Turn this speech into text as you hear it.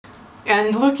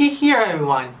And looky here,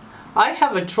 everyone. I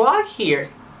have a truck here.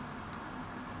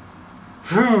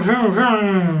 Vroom, vroom,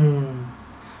 vroom.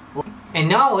 And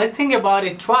now let's think about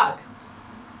a truck.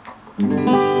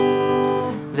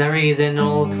 There is an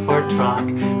old Ford truck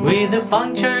with a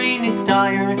puncture in its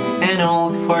tire. An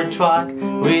old Ford truck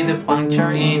with a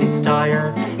puncture in its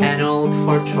tire. An old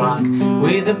Ford truck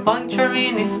with a puncture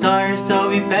in its tire. So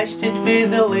we patched it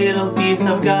with a little piece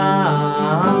of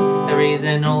gum. There is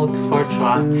an old Ford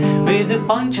truck with a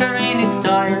puncture in its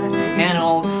tire. An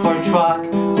old Ford truck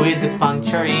with a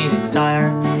puncture in its tire.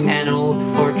 An old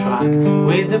Ford truck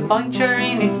with a puncture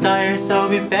in its tire. So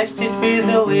we patched it with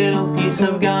a little piece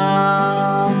of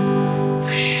gum.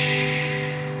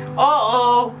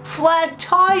 Uh-oh! Flat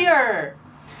tire!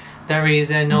 There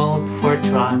is an old Ford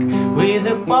truck with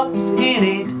the pups in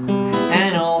it.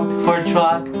 An old Ford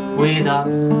truck with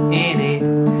ups in it.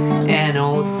 An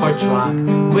old Ford truck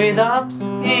with ups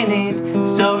in it.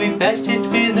 So we patched it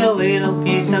with a little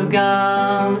piece of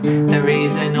gum. There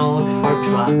is an old Ford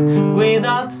truck with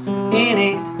ups in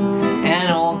it.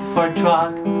 An old Ford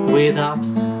truck with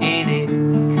ups in it.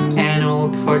 An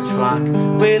old Ford truck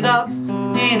with ups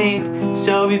in it.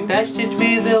 So we patched it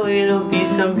with a little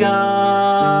piece of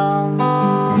gum.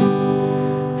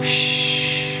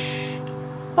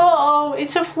 Uh-oh,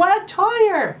 it's a flat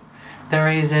tire! There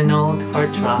is an old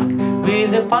Ford truck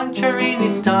with a puncture in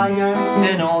its tire.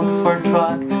 An old Ford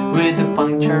truck with a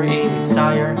puncture in its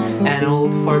tire. An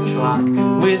old Ford truck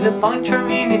with a puncture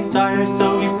in its tire.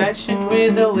 So we patched it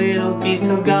with a little piece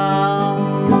of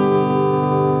gum.